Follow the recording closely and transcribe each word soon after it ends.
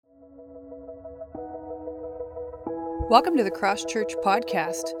Welcome to the Cross Church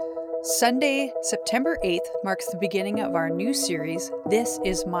Podcast. Sunday, September 8th marks the beginning of our new series, This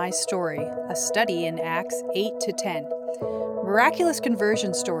Is My Story, a study in Acts 8 to 10. Miraculous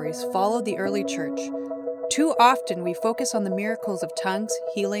conversion stories follow the early church. Too often we focus on the miracles of tongues,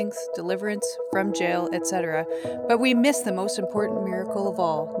 healings, deliverance from jail, etc., but we miss the most important miracle of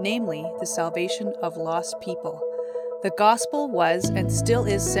all, namely the salvation of lost people. The gospel was and still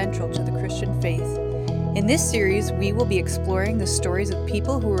is central to the Christian faith. In this series, we will be exploring the stories of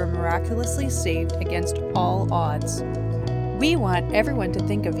people who were miraculously saved against all odds. We want everyone to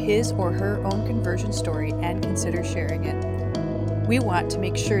think of his or her own conversion story and consider sharing it. We want to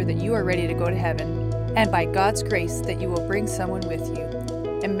make sure that you are ready to go to heaven, and by God's grace that you will bring someone with you.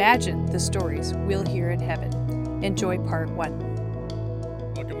 Imagine the stories we'll hear in heaven. Enjoy part 1.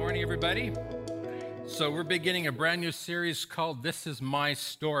 Well, good morning, everybody. So we're beginning a brand new series called This Is My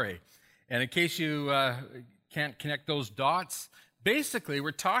Story. And in case you can't connect those dots, basically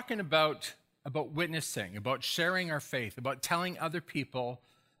we're talking about witnessing, about sharing our faith, about telling other people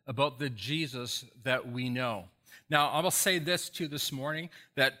about the Jesus that we know. Now, I will say this to you this morning,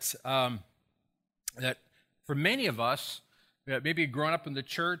 that for many of us, that maybe grown up in the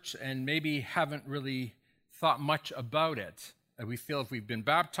church and maybe haven't really thought much about it. We feel if we've been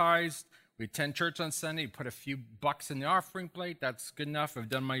baptized, we attend church on Sunday, put a few bucks in the offering plate, that's good enough, I've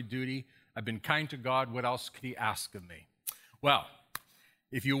done my duty. I've been kind to God. What else could he ask of me? Well,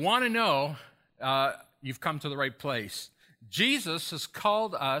 if you want to know, you've come to the right place. Jesus has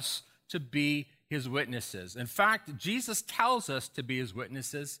called us to be his witnesses. In fact, Jesus tells us to be his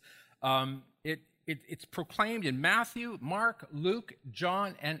witnesses. It's proclaimed in Matthew, Mark, Luke,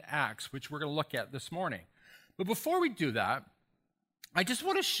 John, and Acts, which we're going to look at this morning. But before we do that, I just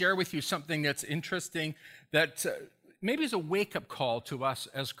want to share with you something that's interesting that maybe is a wake-up call to us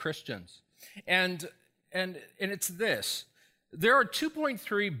as Christians. And it's this. There are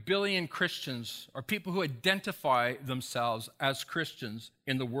 2.3 billion Christians, or people who identify themselves as Christians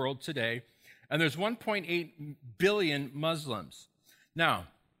in the world today, and there's 1.8 billion Muslims. Now,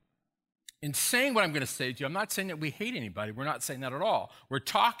 in saying what I'm going to say to you, I'm not saying that we hate anybody. We're not saying that at all. We're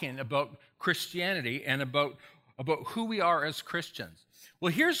talking about Christianity and about who we are as Christians.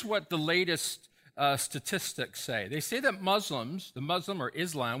 Well, here's what the latest statistics say. They say that the Muslim or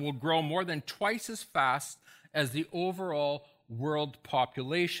Islam, will grow more than twice as fast as the overall world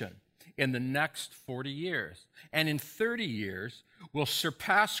population in the next 40 years. And in 30 years, will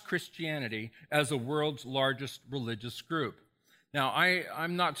surpass Christianity as the world's largest religious group. Now,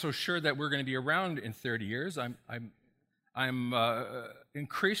 I'm not so sure that we're going to be around in 30 years. I'm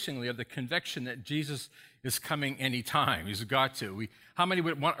increasingly of the conviction that Jesus is coming anytime. He's got to. How many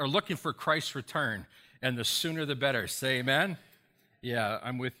are looking for Christ's return? And the sooner the better. Say amen? Yeah,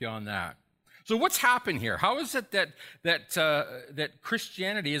 I'm with you on that. So what's happened here? How is it that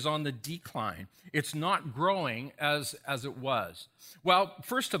Christianity is on the decline? It's not growing as it was. Well,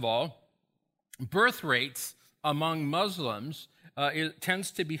 first of all, birth rates among Muslims it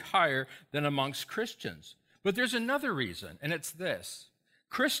tends to be higher than amongst Christians. But there's another reason, and it's this.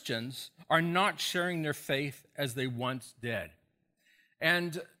 Christians are not sharing their faith as they once did.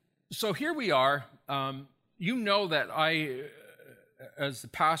 And so here we are. You know that I, as the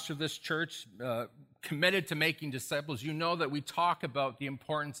pastor of this church, committed to making disciples. You know that we talk about the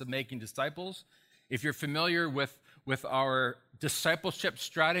importance of making disciples. If you're familiar with our discipleship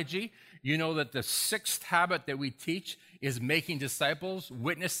strategy, you know that the sixth habit that we teach is making disciples,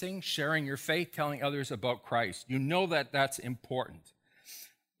 witnessing, sharing your faith, telling others about Christ. You know that that's important.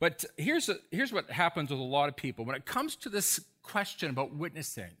 But here's what happens with a lot of people. When it comes to this question about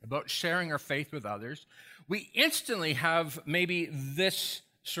witnessing, about sharing our faith with others, we instantly have maybe this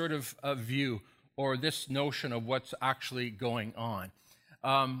sort of view or this notion of what's actually going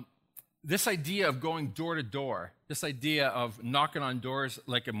on. This idea of going door to door, this idea of knocking on doors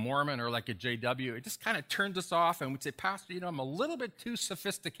like a Mormon or like a JW, it just kind of turns us off and we'd say, Pastor, I'm a little bit too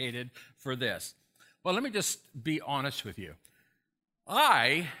sophisticated for this. Well, let me just be honest with you.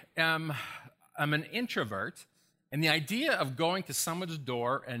 I'm an introvert, and the idea of going to someone's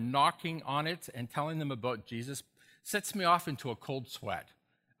door and knocking on it and telling them about Jesus sets me off into a cold sweat.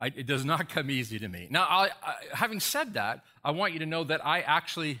 It does not come easy to me. Now, having said that, I want you to know that I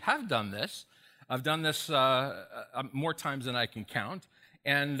actually have done this. I've done this more times than I can count,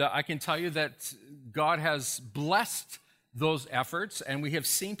 and I can tell you that God has blessed those efforts, and we have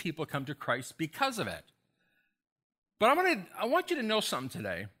seen people come to Christ because of it. But I want you to know something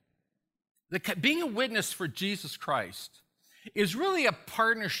today. That being a witness for Jesus Christ is really a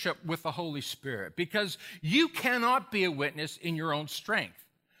partnership with the Holy Spirit, because you cannot be a witness in your own strength.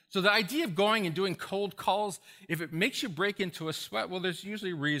 So the idea of going and doing cold calls, if it makes you break into a sweat, well, there's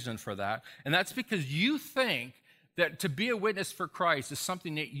usually reason for that. And that's because you think that to be a witness for Christ is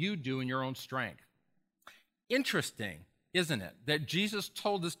something that you do in your own strength. Interesting, isn't it, that Jesus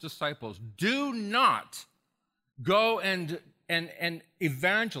told his disciples, do not go and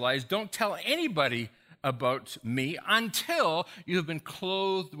evangelize. Don't tell anybody about me until you have been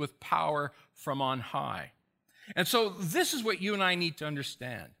clothed with power from on high. And so this is what you and I need to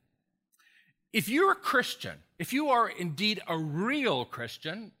understand. If you're a Christian, if you are indeed a real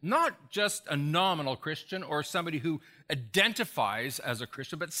Christian, not just a nominal Christian or somebody who identifies as a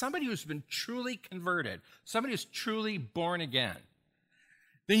Christian, but somebody who's been truly converted, somebody who's truly born again,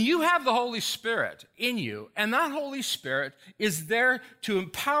 then you have the Holy Spirit in you, and that Holy Spirit is there to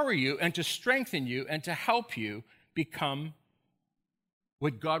empower you and to strengthen you and to help you become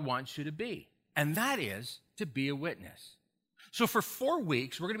what God wants you to be, and that is to be a witness. So for 4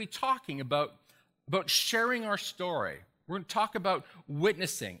 weeks, we're going to be talking about sharing our story. We're going to talk about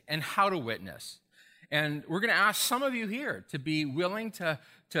witnessing and how to witness. And we're going to ask some of you here to be willing to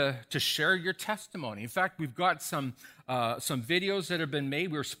share your testimony. In fact, we've got some videos that have been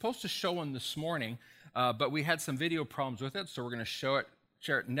made. We were supposed to show one this morning, but we had some video problems with it, so we're going to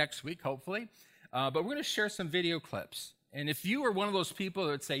share it next week, hopefully. But we're going to share some video clips. And if you are one of those people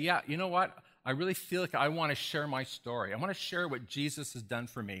that would say, yeah, you know what? I really feel like I want to share my story. I want to share what Jesus has done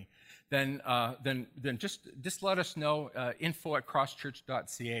for me. Then just let us know,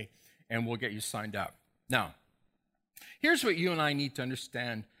 info@crosschurch.ca, and we'll get you signed up. Now, here's what you and I need to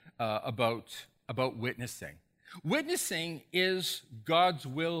understand about witnessing. Witnessing is God's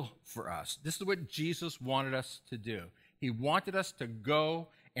will for us. This is what Jesus wanted us to do. He wanted us to go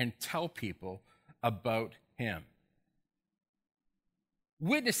and tell people about him.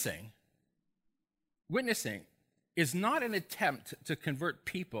 Witnessing is not an attempt to convert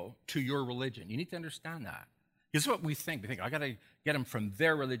people to your religion. You need to understand that. This is what we think. We think, I got to get them from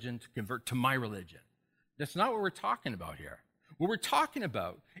their religion to convert to my religion. That's not what we're talking about here. What we're talking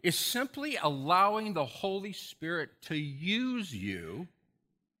about is simply allowing the Holy Spirit to use you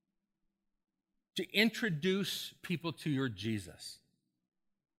to introduce people to your Jesus.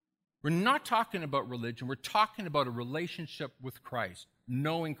 We're not talking about religion. We're talking about a relationship with Christ,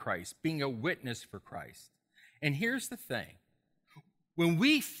 knowing Christ, being a witness for Christ. And here's the thing. When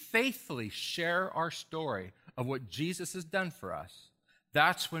we faithfully share our story of what Jesus has done for us,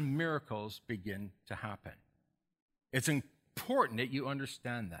 that's when miracles begin to happen. It's important that you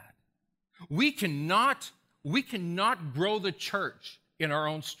understand that. We cannot grow the church in our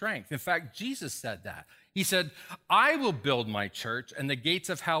own strength. In fact, Jesus said that. He said, I will build my church, and the gates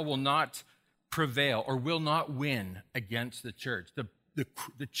of hell will not prevail or will not win against the church.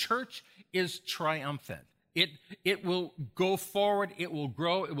 The church is triumphant. It will go forward, it will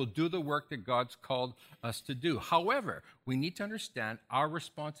grow, it will do the work that God's called us to do. However, we need to understand our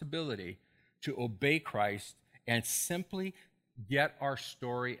responsibility to obey Christ and simply get our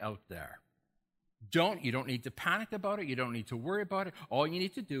story out there. You don't need to panic about it. You don't need to worry about it. All you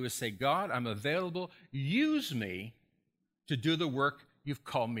need to do is say, God, I'm available. Use me to do the work you've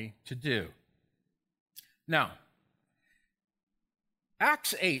called me to do. Now,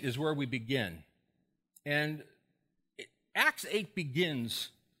 Acts 8 is where we begin. And Acts 8 begins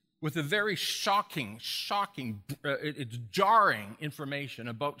with a very shocking, it's jarring information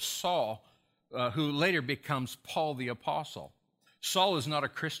about Saul, who later becomes Paul the Apostle. Saul is not a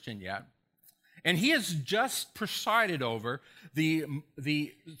Christian yet. And he has just presided over the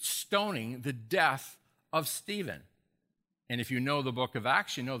stoning, the death of Stephen. And if you know the book of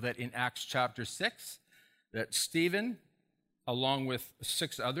Acts, you know that in Acts chapter 6, that Stephen, along with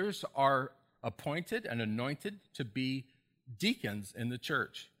 6 others, are appointed and anointed to be deacons in the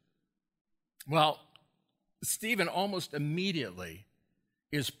church. Well, Stephen almost immediately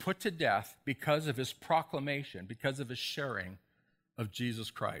is put to death because of his proclamation, because of his sharing of Jesus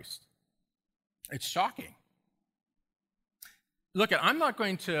Christ. It's shocking. Look, I'm not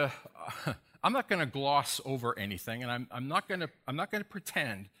going to gloss over anything, and I'm not going to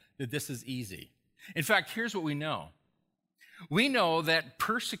pretend that this is easy. In fact, here's what we know. We know that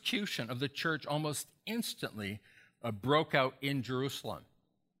persecution of the church almost instantly broke out in Jerusalem.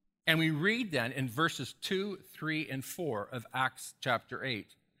 And we read then in verses 2, 3, and 4 of Acts chapter 8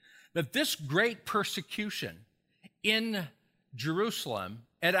 that this great persecution in Jerusalem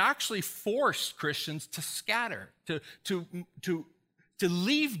had actually forced Christians to scatter, to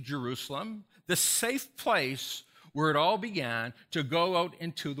leave Jerusalem, the safe place where it all began, to go out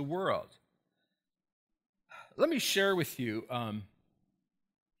into the world. Let me share with you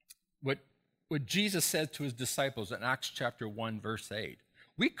what Jesus said to his disciples in Acts chapter 1, verse 8.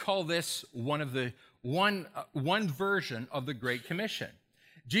 We call this one version of the Great Commission.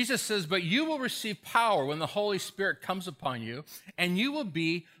 Jesus says, "But you will receive power when the Holy Spirit comes upon you, and you will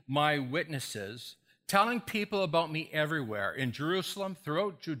be my witnesses, telling people about me everywhere, in Jerusalem,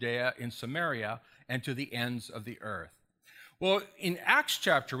 throughout Judea, in Samaria, and to the ends of the earth." Well, in Acts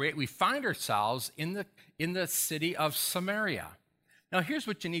chapter 8, we find ourselves in the city of Samaria. Now, here's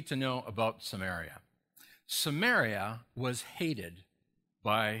what you need to know about Samaria. Samaria was hated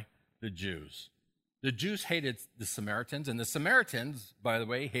by the Jews. The Jews hated the Samaritans, and the Samaritans, by the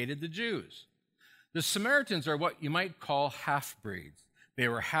way, hated the Jews. The Samaritans are what you might call half-breeds. They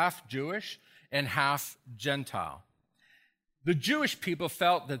were half Jewish and half Gentile. The Jewish people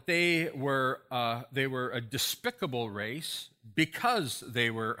felt that they were a despicable race because they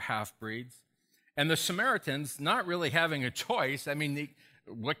were half-breeds. And the Samaritans, not really having a choice, I mean,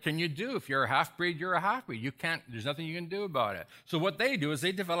 what can you do? If you're a half-breed, you're a half-breed. There's nothing you can do about it. So what they do is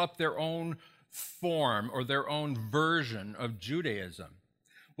they develop their own form or their own version of Judaism.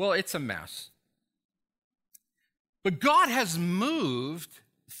 Well, it's a mess. But God has moved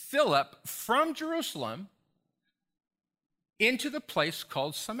Philip from Jerusalem into the place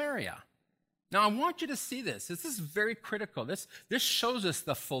called Samaria. Now, I want you to see this. This is very critical. This shows us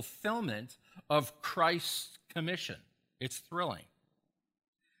the fulfillment of Christ's commission. It's thrilling.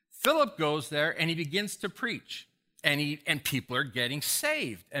 Philip goes there and he begins to preach. And people are getting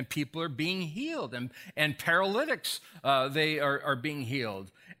saved, and people are being healed, and paralytics, they are being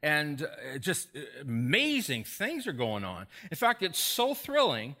healed. And just amazing things are going on. In fact, it's so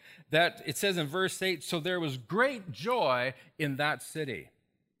thrilling that it says in verse 8, "So there was great joy in that city."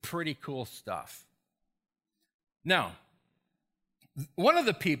 Pretty cool stuff. Now, one of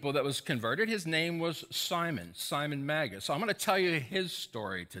the people that was converted, his name was Simon Magus. So I'm going to tell you his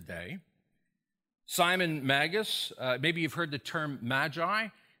story today. Simon Magus, maybe you've heard the term Magi.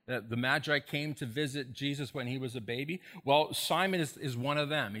 The Magi came to visit Jesus when he was a baby. Well, Simon is one of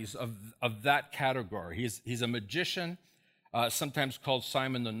them. He's of that category. He's a magician, sometimes called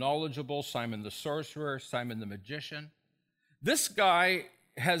Simon the Knowledgeable, Simon the Sorcerer, Simon the Magician. This guy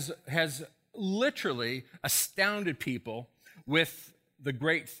has literally astounded people with the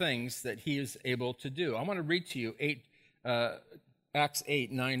great things that he is able to do. I want to read to you Acts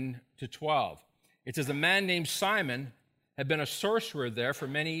 8, 9 to 12. It says, "A man named Simon had been a sorcerer there for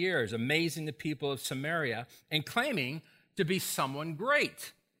many years, amazing the people of Samaria and claiming to be someone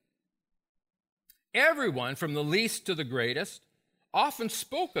great. Everyone, from the least to the greatest, often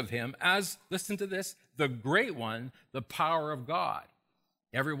spoke of him as," listen to this, "the great one, the power of God."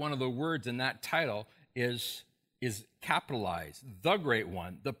 Every one of the words in that title is capitalized. The great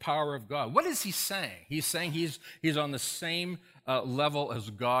one, the power of God. What is he saying? He's saying he's on the same level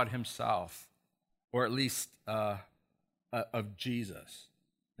as God himself, or at least of Jesus.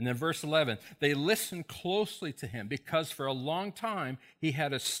 And then verse 11, "They listened closely to him because for a long time he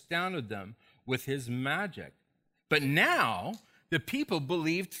had astounded them with his magic. But now the people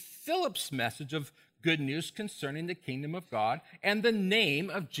believed Philip's message of good news concerning the kingdom of God and the name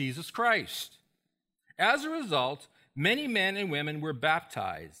of Jesus Christ. As a result, many men and women were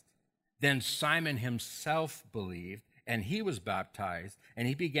baptized. Then Simon himself believed, and he was baptized, and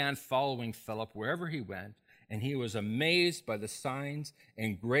he began following Philip wherever he went, and he was amazed by the signs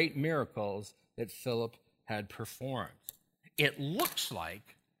and great miracles that Philip had performed." It looks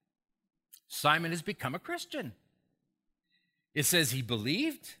like Simon has become a Christian. It says he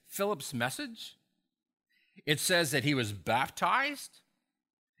believed Philip's message. It says that he was baptized.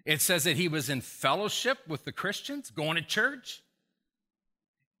 It says that he was in fellowship with the Christians, going to church.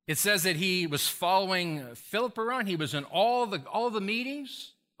 It says that he was following Philip around. He was in all the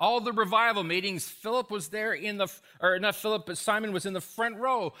meetings, all the revival meetings. Philip was there not Philip, but Simon was in the front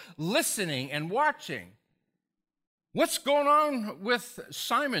row, listening and watching. What's going on with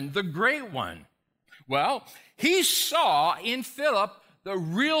Simon, the great one? Well, he saw in Philip the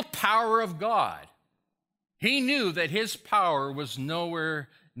real power of God. He knew that his power was nowhere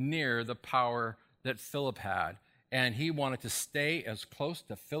near the power that Philip had, and he wanted to stay as close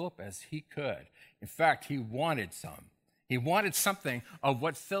to Philip as he could. In fact, he wanted some. He wanted something of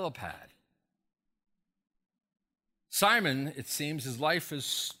what Philip had. Simon, it seems, his life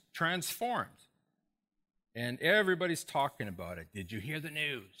is transformed, and everybody's talking about it. Did you hear the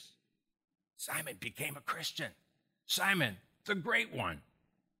news? Simon became a Christian. Simon, the great one.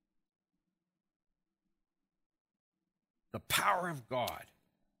 The power of God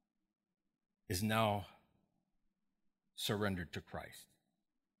is now surrendered to Christ.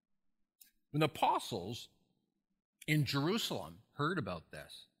 When the apostles in Jerusalem heard about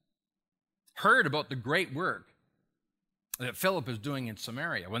this, heard about the great work that Philip is doing in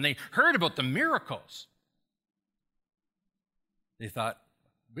Samaria. When they heard about the miracles, they thought,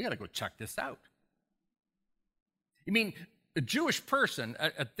 we got to go check this out. I mean, a Jewish person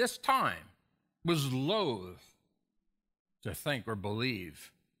at this time was loath to think or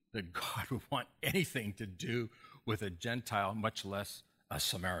believe that God would want anything to do with a Gentile, much less a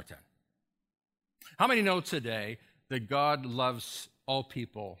Samaritan. How many know today that God loves all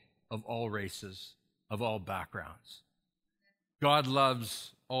people of all races, of all backgrounds? God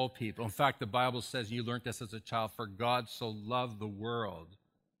loves all people. In fact, the Bible says, you learned this as a child, for God so loved the world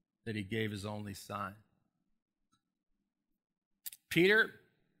that he gave his only son. Peter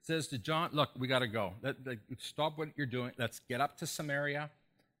says to John, look, we got to go. Stop what you're doing. Let's get up to Samaria.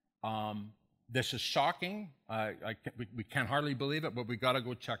 This is shocking. We can't hardly believe it, but we got to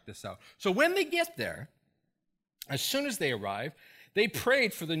go check this out. So when they get there, as soon as they arrive, they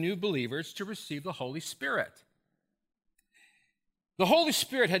prayed for the new believers to receive the Holy Spirit. The Holy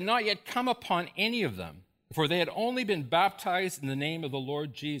Spirit had not yet come upon any of them, for they had only been baptized in the name of the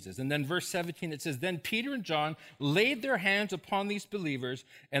Lord Jesus. And then verse 17, it says, then Peter and John laid their hands upon these believers,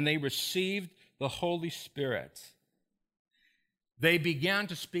 and they received the Holy Spirit. They began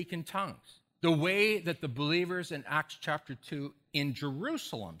to speak in tongues, the way that the believers in Acts chapter 2 in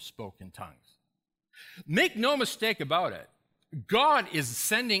Jerusalem spoke in tongues. Make no mistake about it, God is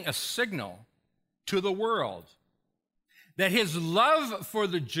sending a signal to the world that his love for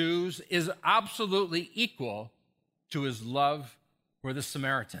the Jews is absolutely equal to his love for the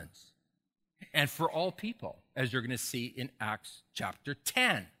Samaritans and for all people, as you're going to see in Acts chapter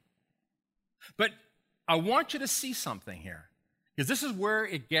 10. But I want you to see something here, because this is where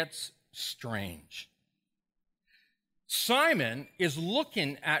it gets strange. Simon is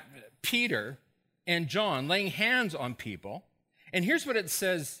looking at Peter and John laying hands on people, and here's what it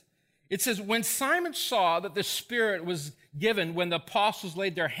says. It says, when Simon saw that the Spirit was given when the apostles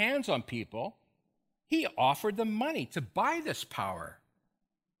laid their hands on people, he offered them money to buy this power.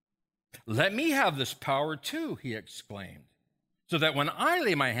 Let me have this power too, he exclaimed, so that when I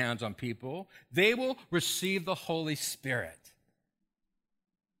lay my hands on people, they will receive the Holy Spirit.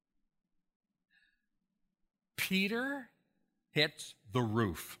 Peter hits the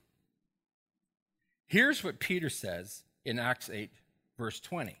roof. Here's what Peter says in Acts 8, verse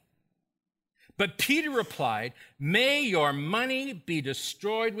 20. But Peter replied, may your money be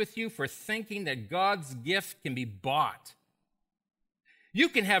destroyed with you for thinking that God's gift can be bought. You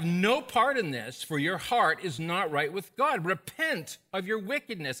can have no part in this, for your heart is not right with God. Repent of your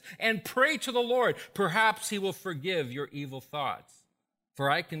wickedness and pray to the Lord. Perhaps he will forgive your evil thoughts. For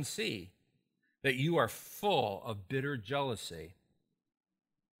I can see that you are full of bitter jealousy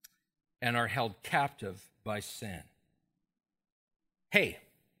and are held captive by sin. Hey,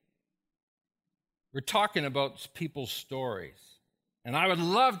 we're talking about people's stories. And I would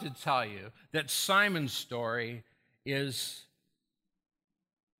love to tell you that Simon's story is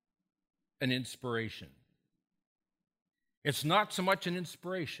an inspiration. It's not so much an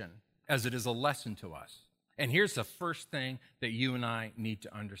inspiration as it is a lesson to us. And here's the first thing that you and I need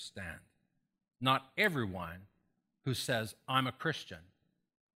to understand. Not everyone who says, I'm a Christian,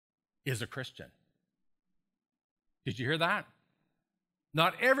 is a Christian. Did you hear that?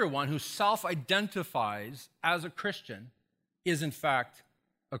 Not everyone who self-identifies as a Christian is, in fact,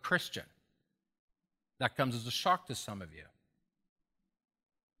 a Christian. That comes as a shock to some of you.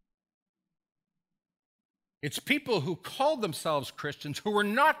 It's people who call themselves Christians who are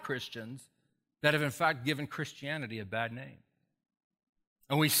not Christians that have, in fact, given Christianity a bad name.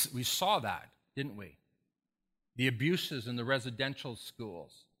 And we saw that, didn't we? The abuses in the residential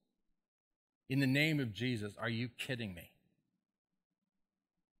schools. In the name of Jesus, are you kidding me?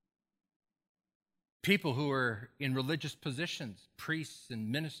 People who are in religious positions, priests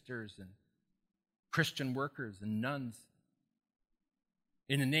and ministers and Christian workers and nuns,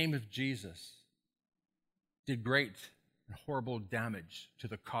 in the name of Jesus, did great and horrible damage to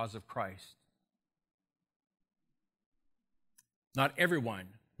the cause of Christ. Not everyone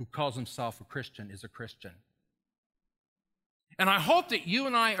who calls himself a Christian is a Christian. And I hope that you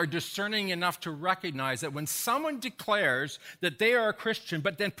and I are discerning enough to recognize that when someone declares that they are a Christian,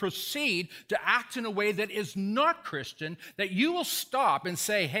 but then proceed to act in a way that is not Christian, that you will stop and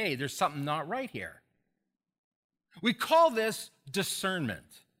say, hey, there's something not right here. We call this discernment.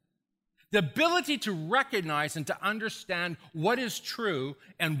 The ability to recognize and to understand what is true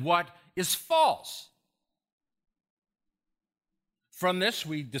and what is false. From this,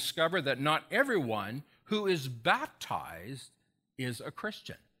 we discover that not everyone who is baptized is a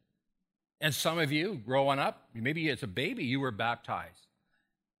Christian. And some of you, growing up, maybe as a baby, you were baptized.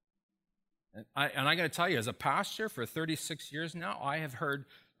 And I got to tell you, as a pastor for 36 years now, I've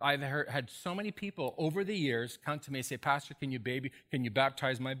had so many people over the years come to me and say, Pastor, can you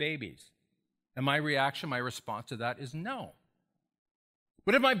baptize my babies? And my response to that is no.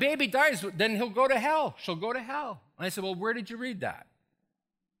 But if my baby dies, then he'll go to hell. She'll go to hell. And I said, well, where did you read that?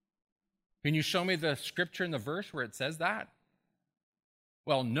 Can you show me the scripture and the verse where it says that?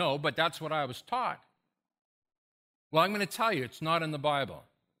 Well, no, but that's what I was taught. Well, I'm going to tell you, it's not in the Bible.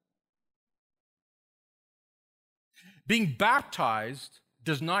 Being baptized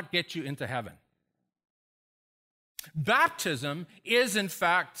does not get you into heaven. Baptism is, in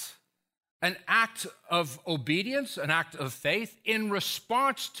fact, an act of obedience, an act of faith in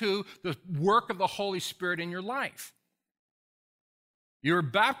response to the work of the Holy Spirit in your life. You're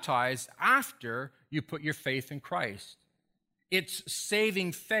baptized after you put your faith in Christ. It's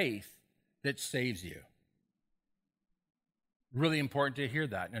saving faith that saves you. Really important to hear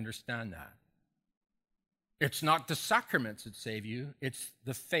that and understand that. It's not the sacraments that save you, it's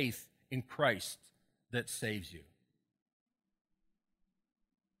the faith in Christ that saves you.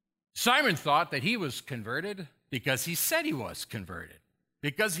 Simon thought that he was converted because he said he was converted,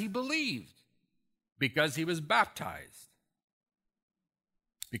 because he believed, because he was baptized,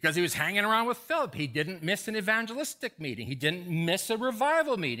 because he was hanging around with Philip. He didn't miss an evangelistic meeting. He didn't miss a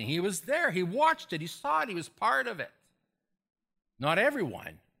revival meeting. He was there. He watched it. He saw it. He was part of it. Not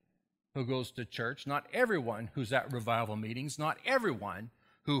everyone who goes to church, not everyone who's at revival meetings, not everyone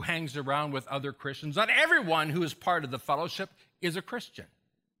who hangs around with other Christians, not everyone who is part of the fellowship is a Christian.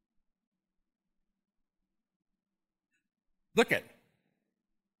 Look at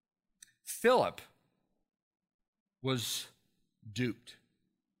Philip was duped.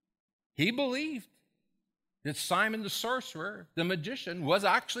 He believed that Simon the sorcerer, the magician, was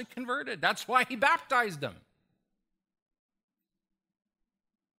actually converted. That's why he baptized him.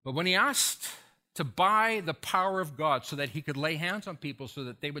 But when he asked to buy the power of God so that he could lay hands on people so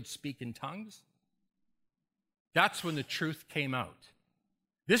that they would speak in tongues, that's when the truth came out.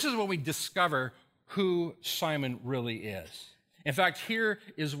 This is when we discover who Simon really is. In fact, here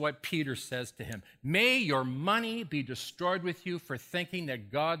is what Peter says to him. May your money be destroyed with you for thinking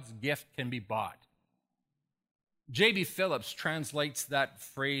that God's gift can be bought. J.B. Phillips translates that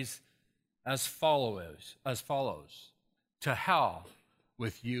phrase as follows. To hell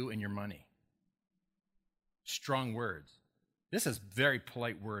with you and your money. Strong words. This is very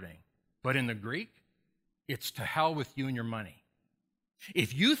polite wording. But in the Greek, it's to hell with you and your money.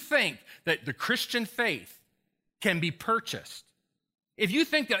 If you think that the Christian faith can be purchased, if you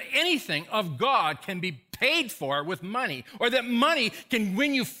think that anything of God can be paid for with money, or that money can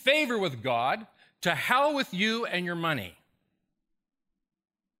win you favor with God, to hell with you and your money.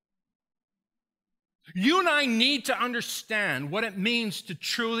 You and I need to understand what it means to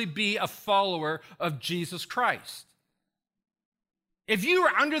truly be a follower of Jesus Christ. If you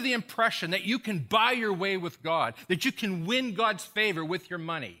are under the impression that you can buy your way with God, that you can win God's favor with your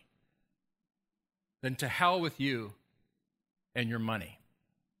money, then to hell with you and your money.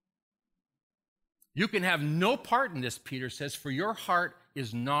 You can have no part in this, Peter says, for your heart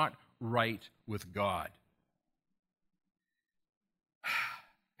is not right with God.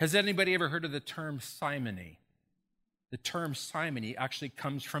 Has anybody ever heard of the term simony? The term simony actually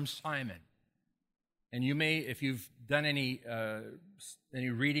comes from Simon. And you may, if you've done any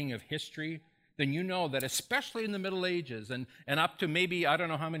reading of history, then you know that especially in the Middle Ages and up to maybe, I don't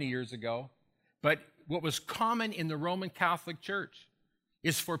know how many years ago, but what was common in the Roman Catholic Church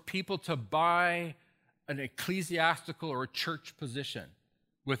is for people to buy an ecclesiastical or a church position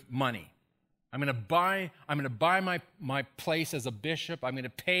with money. I'm going to buy my place as a bishop. I'm going to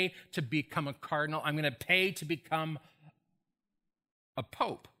pay to become a cardinal. I'm going to pay to become a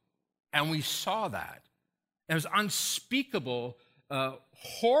pope. And we saw that. There was unspeakable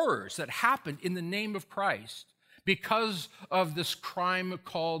horrors that happened in the name of Christ because of this crime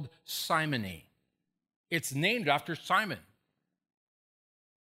called simony. It's named after Simon.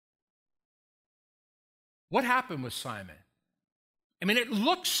 What happened with Simon? I mean, it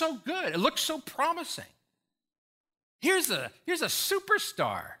looked so good. It looked so promising. Here's a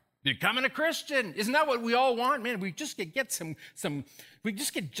superstar becoming a Christian. Isn't that what we all want? Man, we just get Justin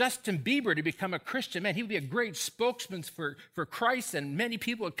Bieber to become a Christian. Man, he would be a great spokesman for Christ, and many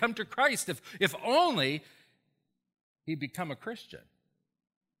people would come to Christ if only he'd become a Christian.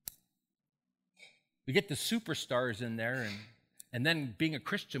 We get the superstars in there, and then being a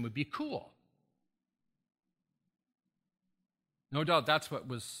Christian would be cool. No doubt that's what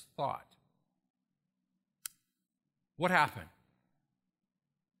was thought. What happened?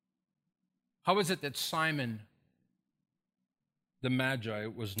 How is it that Simon the Magi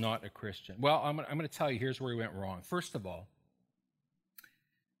was not a Christian? Well, I'm going to tell you, here's where he went wrong. First of all,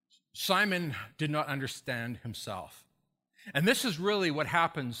 Simon did not understand himself. And this is really what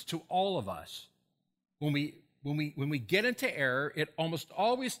happens to all of us. When we get into error, it almost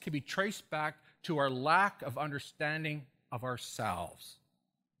always can be traced back to our lack of understanding of ourselves.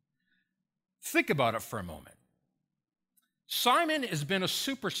 Think about it for a moment. Simon has been a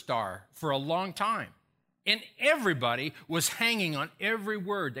superstar for a long time, and everybody was hanging on every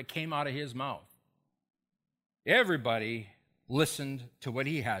word that came out of his mouth. Everybody listened to what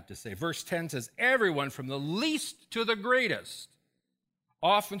he had to say. Verse 10 says, everyone from the least to the greatest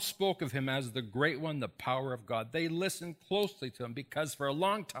often spoke of him as the great one, the power of God. They listened closely to him because for a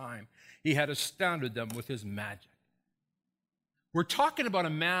long time he had astounded them with his magic. We're talking about a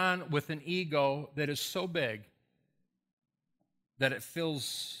man with an ego that is so big that it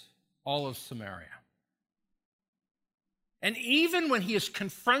fills all of Samaria. And even when he is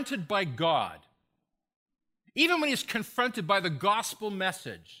confronted by God, even when he's confronted by the gospel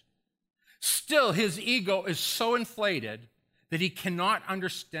message, still his ego is so inflated that he cannot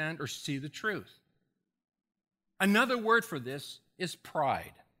understand or see the truth. Another word for this is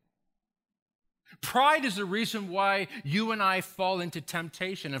pride. Pride is the reason why you and I fall into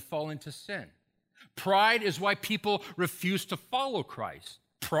temptation and fall into sin. Pride is why people refuse to follow Christ.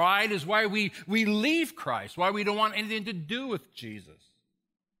 Pride is why we leave Christ, why we don't want anything to do with Jesus.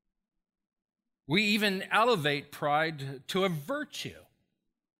 We even elevate pride to a virtue.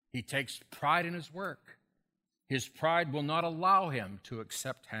 He takes pride in his work. His pride will not allow him to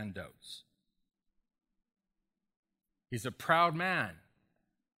accept handouts. He's a proud man,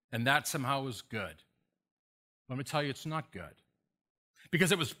 and that somehow is good. Let me tell you, it's not good.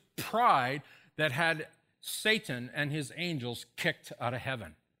 Because it was pride that had Satan and his angels kicked out of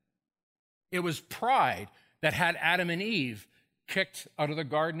heaven. It was pride that had Adam and Eve kicked out of the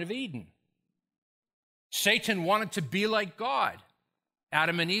Garden of Eden. Satan wanted to be like God.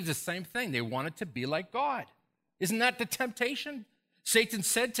 Adam and Eve, the same thing. They wanted to be like God. Isn't that the temptation? Satan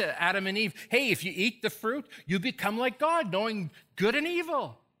said to Adam and Eve, hey, if you eat the fruit, you become like God, knowing good and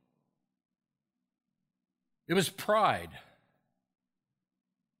evil. It was pride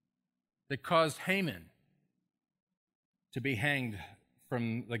that caused Haman to be hanged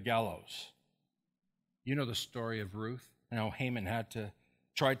from the gallows. You know the story of Ruth, and how Haman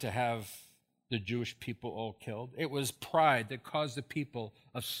tried to have the Jewish people all killed. It was pride that caused the people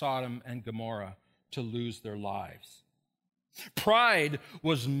of Sodom and Gomorrah to lose their lives. Pride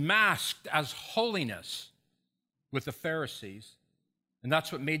was masked as holiness with the Pharisees, and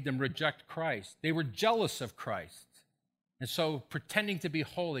that's what made them reject Christ. They were jealous of Christ, and so pretending to be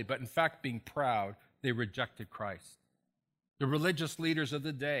holy, but in fact being proud, they rejected Christ. The religious leaders of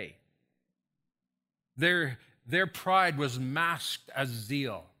the day, their pride was masked as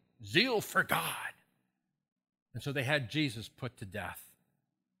zeal for God. And so they had Jesus put to death.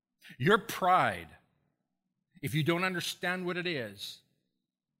 Your pride, if you don't understand what it is,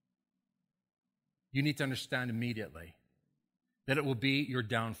 you need to understand immediately that it will be your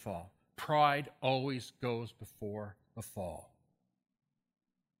downfall. Pride always goes before the fall.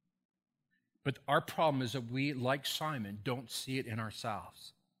 But our problem is that we, like Simon, don't see it in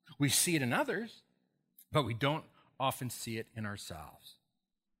ourselves. We see it in others, but we don't often see it in ourselves.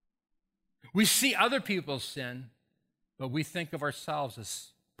 We see other people's sin, but we think of ourselves as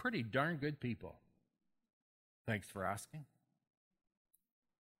pretty darn good people. Thanks for asking.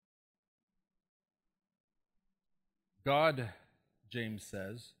 God, James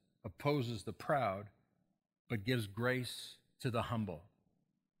says, opposes the proud, but gives grace to the humble.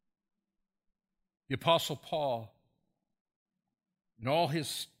 The Apostle Paul, in all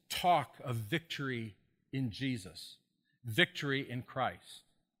his talk of victory in Jesus, victory in Christ,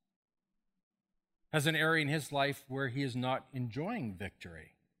 has an area in his life where he is not enjoying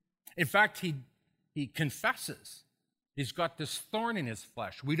victory. In fact, he confesses he's got this thorn in his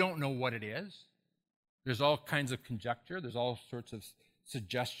flesh. We don't know what it is. There's all kinds of conjecture. There's all sorts of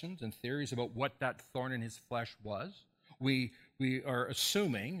suggestions and theories about what that thorn in his flesh was. We are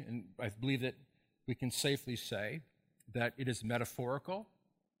assuming, and I believe that we can safely say, that it is metaphorical.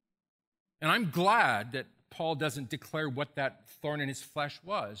 And I'm glad that Paul doesn't declare what that thorn in his flesh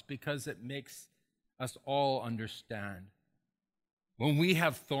was, because it makes us all understand. When we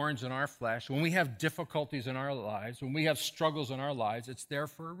have thorns in our flesh, when we have difficulties in our lives, when we have struggles in our lives, it's there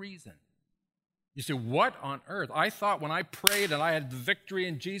for a reason. You say, what on earth? I thought when I prayed and I had the victory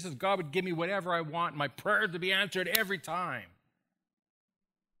in Jesus, God would give me whatever I want, my prayer to be answered every time.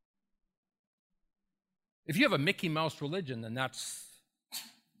 If you have a Mickey Mouse religion, then that's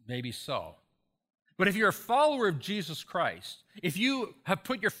maybe so. But if you're a follower of Jesus Christ, if you have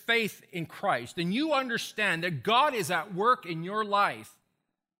put your faith in Christ, then you understand that God is at work in your life,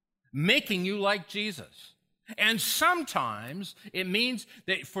 making you like Jesus. And sometimes it means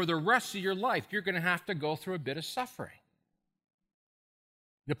that for the rest of your life, you're going to have to go through a bit of suffering.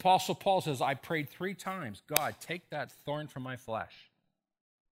 The Apostle Paul says, I prayed 3 times, God, take that thorn from my flesh.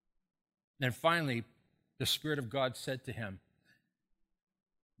 And finally, the Spirit of God said to him,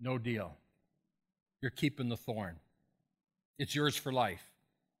 no deal. You're keeping the thorn. It's yours for life.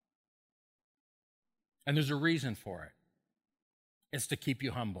 And there's a reason for it. It's to keep you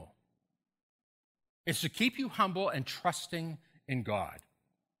humble. It's to keep you humble and trusting in God.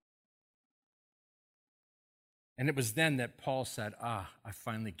 And it was then that Paul said, I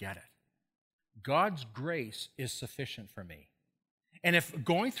finally get it. God's grace is sufficient for me. And if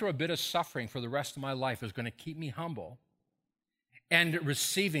going through a bit of suffering for the rest of my life is going to keep me humble and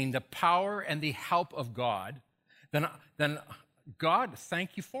receiving the power and the help of God, then God,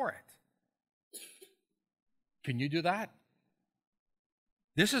 thank you for it. Can you do that?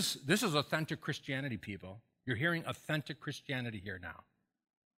 This is authentic Christianity, people. You're hearing authentic Christianity here now.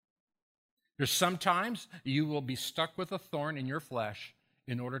 There's sometimes you will be stuck with a thorn in your flesh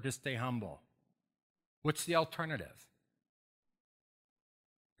in order to stay humble. What's the alternative?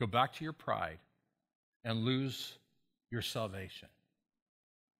 Go back to your pride and lose your salvation.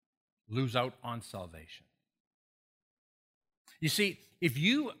 Lose out on salvation. You see, if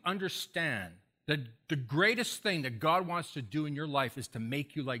you understand that the greatest thing that God wants to do in your life is to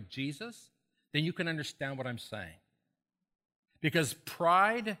make you like Jesus, then you can understand what I'm saying. Because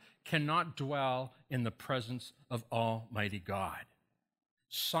pride cannot dwell in the presence of Almighty God.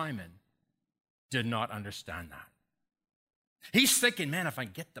 Simon did not understand that. He's thinking, man, if I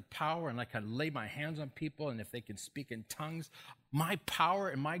get the power and I can lay my hands on people and if they can speak in tongues, my power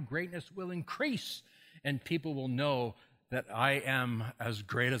and my greatness will increase and people will know that I am as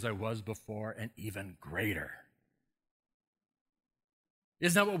great as I was before and even greater.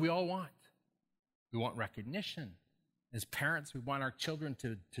 Isn't that what we all want? We want recognition. As parents, we want our children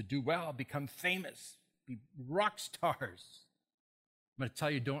to do well, become famous, be rock stars. I'm going to tell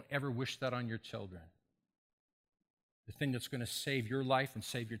you, don't ever wish that on your children. The thing that's going to save your life and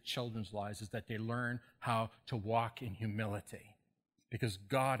save your children's lives is that they learn how to walk in humility. Because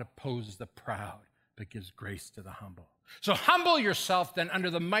God opposes the proud, but gives grace to the humble. So humble yourself then under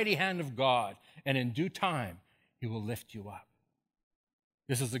the mighty hand of God, and in due time, He will lift you up.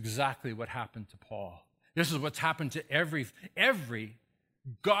 This is exactly what happened to Paul. This is what's happened to every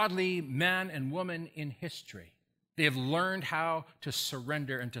godly man and woman in history. They have learned how to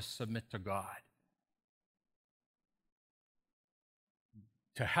surrender and to submit to God.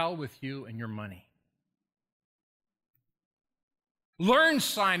 To hell with you and your money. Learn,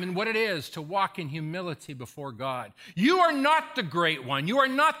 Simon, what it is to walk in humility before God. You are not the great one. You are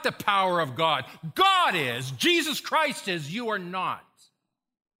not the power of God. God is. Jesus Christ is. You are not.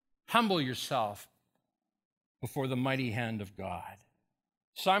 Humble yourself before the mighty hand of God.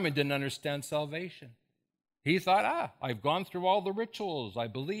 Simon didn't understand salvation. He thought, I've gone through all the rituals. I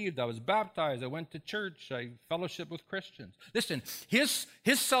believed, I was baptized, I went to church, I fellowship with Christians. Listen, his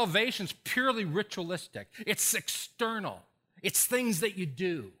salvation's purely ritualistic. It's external. It's things that you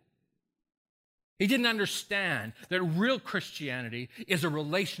do. He didn't understand that real Christianity is a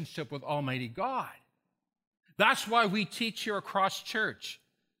relationship with Almighty God. That's why we teach here across church.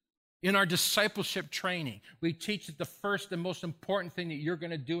 In our discipleship training, we teach that the first and most important thing that you're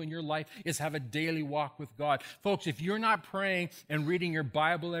going to do in your life is have a daily walk with God. Folks, if you're not praying and reading your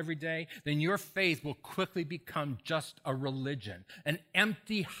Bible every day, then your faith will quickly become just a religion, an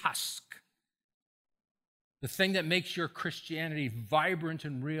empty husk. The thing that makes your Christianity vibrant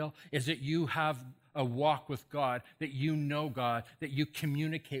and real is that you have a walk with God, that you know God, that you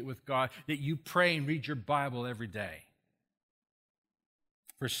communicate with God, that you pray and read your Bible every day.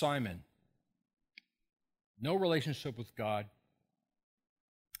 For Simon, no relationship with God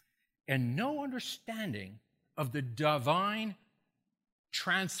and no understanding of the divine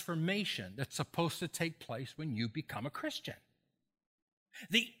transformation that's supposed to take place when you become a Christian.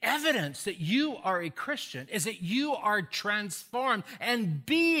 The evidence that you are a Christian is that you are transformed and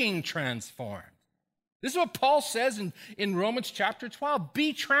being transformed. This is what Paul says in Romans chapter 12.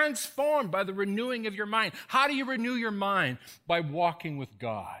 Be transformed by the renewing of your mind. How do you renew your mind? By walking with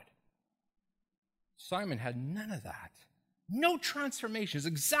God. Simon had none of that. No transformation. It's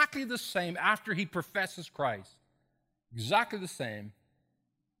exactly the same after he professes Christ. Exactly the same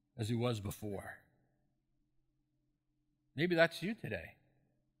as he was before. Maybe that's you today.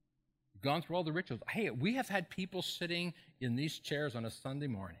 You've gone through all the rituals. Hey, we have had people sitting in these chairs on a Sunday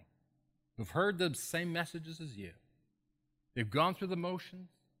morning who've heard the same messages as you. They've gone through the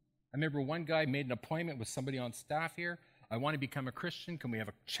motions. I remember one guy made an appointment with somebody on staff here. I want to become a Christian. Can we have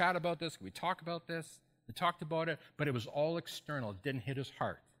a chat about this? Can we talk about this? They talked about it, but it was all external. It didn't hit his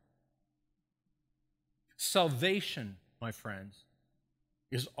heart. Salvation, my friends,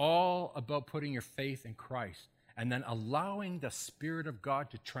 is all about putting your faith in Christ and then allowing the Spirit of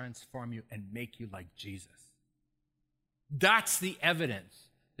God to transform you and make you like Jesus. That's the evidence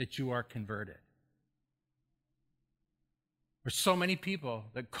that you are converted. There's so many people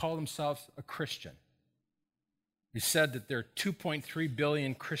that call themselves a Christian. You said that there are 2.3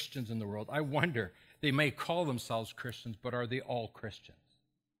 billion Christians in the world. I wonder, they may call themselves Christians, but are they all Christians?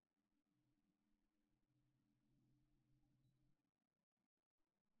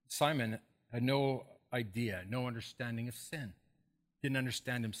 Simon had no idea, no understanding of sin. Didn't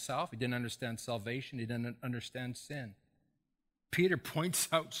understand himself. He didn't understand salvation. He didn't understand sin. Peter points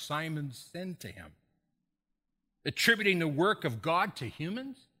out Simon's sin to him, attributing the work of God to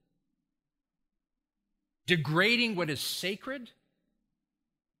humans, degrading what is sacred.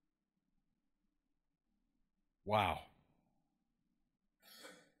 Wow.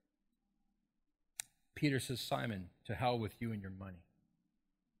 Peter says, Simon, to hell with you and your money.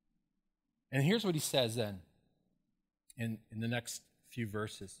 And here's what he says then in the next few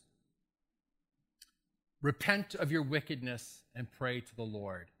verses. Repent of your wickedness and pray to the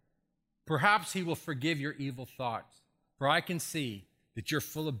Lord. Perhaps he will forgive your evil thoughts, for I can see that you're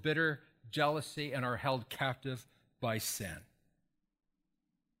full of bitter jealousy and are held captive by sin.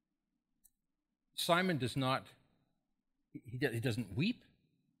 Simon does not, he doesn't weep.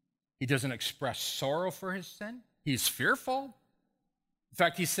 He doesn't express sorrow for his sin. He's fearful. In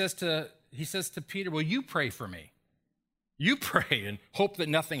fact, he says to Peter, well, you pray for me. You pray and hope that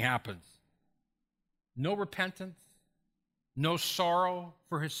nothing happens. No repentance, no sorrow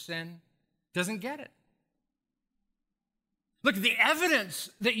for his sin. Doesn't get it. Look, the evidence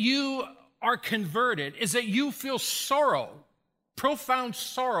that you are converted is that you feel sorrow, profound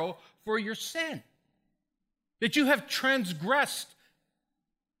sorrow for your sin. That you have transgressed,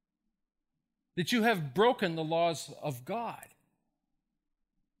 that you have broken the laws of God.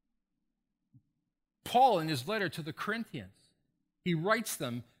 Paul, in his letter to the Corinthians, he writes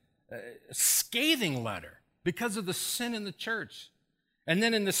them a scathing letter because of the sin in the church. And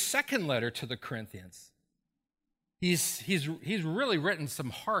then in the second letter to the Corinthians, he's really written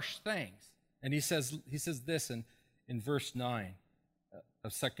some harsh things. And he says this in verse 9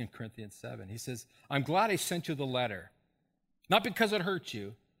 of 2 Corinthians 7. He says, I'm glad I sent you the letter, not because it hurt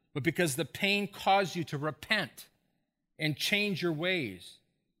you, but because the pain caused you to repent and change your ways.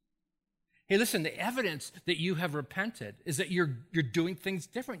 Hey, listen, the evidence that you have repented is that you're doing things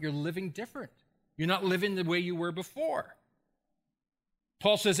different. You're living different. You're not living the way you were before.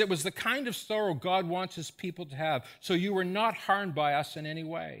 Paul says it was the kind of sorrow God wants his people to have, so you were not harmed by us in any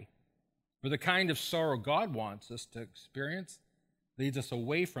way. For the kind of sorrow God wants us to experience leads us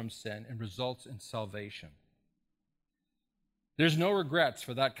away from sin and results in salvation. There's no regrets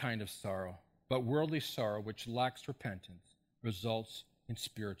for that kind of sorrow, but worldly sorrow, which lacks repentance, results in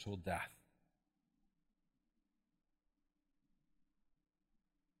spiritual death.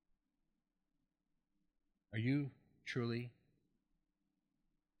 Are you truly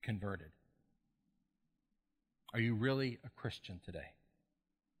converted? Are you really a Christian today?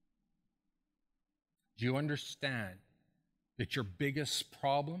 Do you understand that your biggest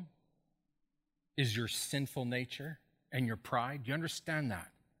problem is your sinful nature and your pride? Do you understand that?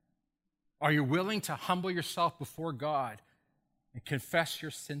 Are you willing to humble yourself before God and confess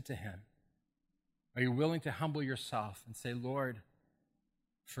your sin to him? Are you willing to humble yourself and say, Lord,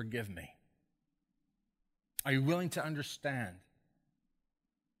 forgive me? Are you willing to understand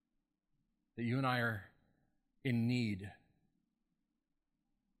that you and I are in need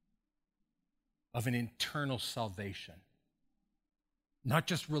of an internal salvation? Not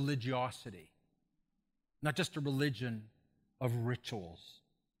just religiosity, not just a religion of rituals,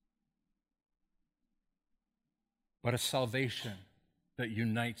 but a salvation that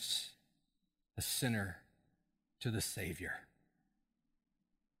unites the sinner to the Savior.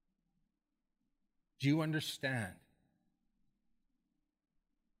 Do you understand?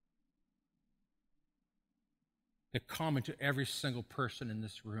 That common to every single person in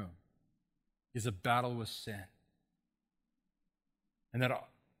this room is a battle with sin. And that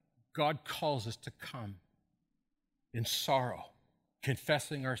God calls us to come in sorrow,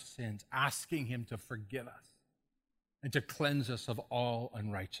 confessing our sins, asking him to forgive us and to cleanse us of all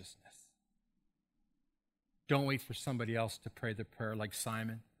unrighteousness. Don't wait for somebody else to pray the prayer like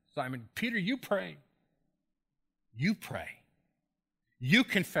Simon. Simon, Peter, you pray. You pray. You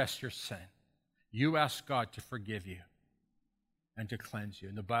confess your sin. You ask God to forgive you and to cleanse you.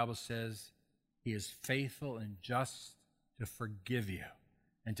 And the Bible says he is faithful and just to forgive you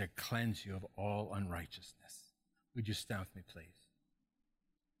and to cleanse you of all unrighteousness. Would you stand with me, please?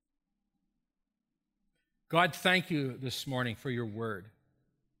 God, thank you this morning for your word.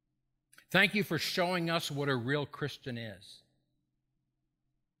 Thank you for showing us what a real Christian is.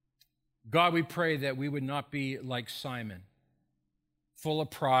 God, we pray that we would not be like Simon, full of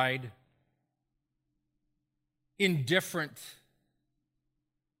pride, indifferent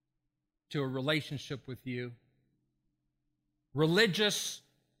to a relationship with you, religious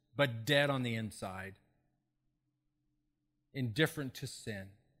but dead on the inside, indifferent to sin.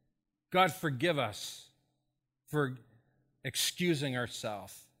 God, forgive us for excusing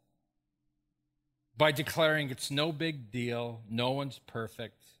ourselves by declaring it's no big deal, no one's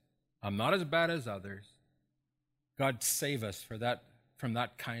perfect, I'm not as bad as others. God, save us from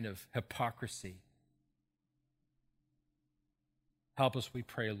that kind of hypocrisy. Help us, we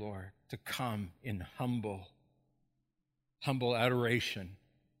pray, Lord, to come in humble adoration,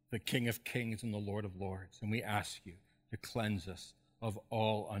 the King of Kings and the Lord of Lords. And we ask you to cleanse us of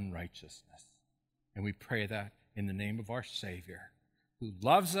all unrighteousness. And we pray that in the name of our Savior, who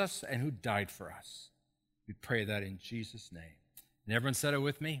loves us and who died for us. We pray that in Jesus' name. And everyone said it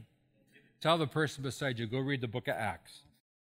with me? Tell the person beside you, go read the book of Acts.